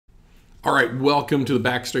All right, welcome to the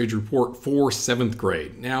Backstage report for 7th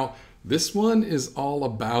grade. Now, this one is all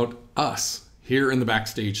about us here in the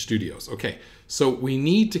Backstage studios. Okay, so we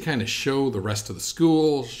need to kind of show the rest of the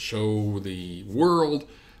school, show the world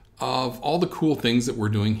of all the cool things that we're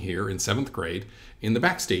doing here in 7th grade in the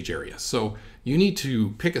Backstage area. So you need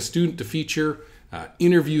to pick a student to feature,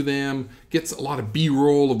 interview them, get a lot of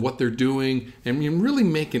B-roll of what they're doing, and really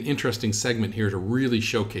make an interesting segment here to really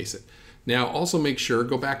showcase it. Now, also make sure,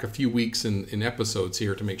 go back a few weeks in episodes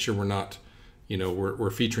here to make sure we're not,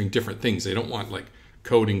 we're featuring different things. They don't want like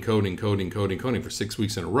coding for 6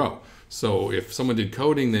 weeks in a row. So if someone did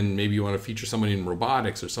coding, then maybe you want to feature somebody in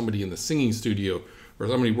robotics or somebody in the singing studio or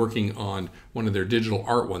somebody working on one of their digital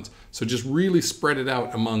art ones. So just really spread it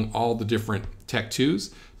out among all the different Tech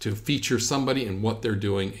 2s to feature somebody and what they're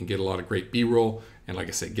doing and get a lot of great B-roll. And like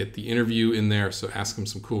I said, get the interview in there, so ask them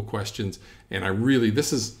some cool questions. And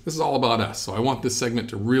this is all about us. So I want this segment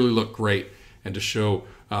to really look great and to show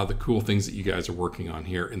the cool things that you guys are working on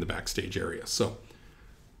here in the Backstage area. So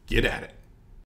get at it.